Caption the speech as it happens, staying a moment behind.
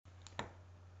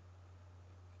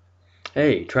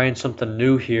Hey, trying something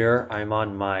new here. I'm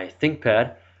on my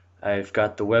ThinkPad. I've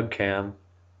got the webcam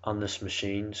on this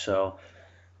machine, so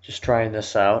just trying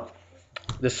this out.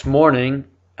 This morning,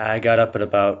 I got up at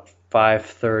about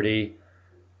 5:30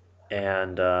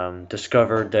 and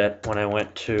discovered that when I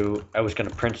was going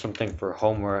to print something for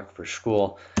homework for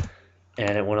school,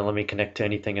 and it wouldn't let me connect to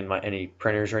anything in any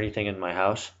printers or anything in my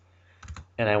house.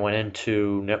 And I went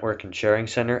into Network and Sharing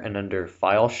Center, and under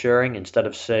File Sharing, instead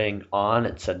of saying on,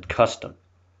 it said Custom.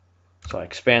 So I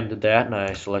expanded that and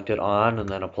I selected on and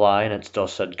then apply, and it still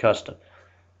said custom.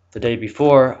 The day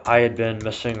before, I had been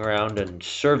messing around in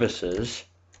services.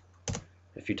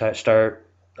 If you start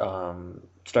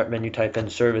menu, type in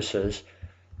services.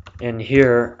 In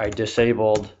here, I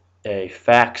disabled a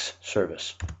fax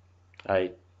service.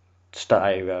 I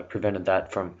prevented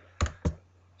that from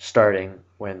starting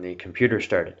when the computer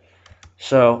started.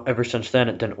 So ever since then,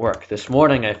 it didn't work. This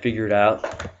morning, I figured out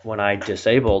when I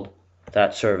disabled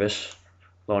that service,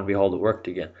 lo and behold, it worked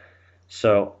again.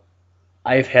 So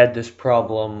I've had this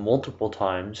problem multiple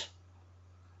times,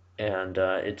 and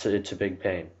it's a big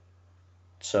pain.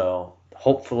 So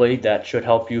hopefully that should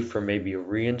help you for maybe a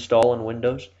reinstall in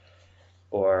Windows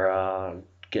or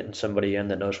getting somebody in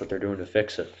that knows what they're doing to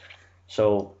fix it.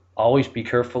 So always be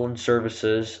careful in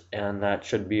services, and that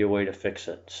should be a way to fix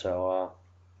it. So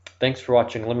thanks for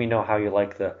watching. Let me know how you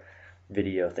like the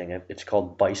video thing. It's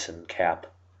called Bison Cap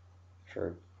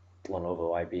for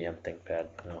Lenovo IBM ThinkPad.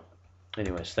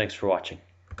 Anyways, thanks for watching.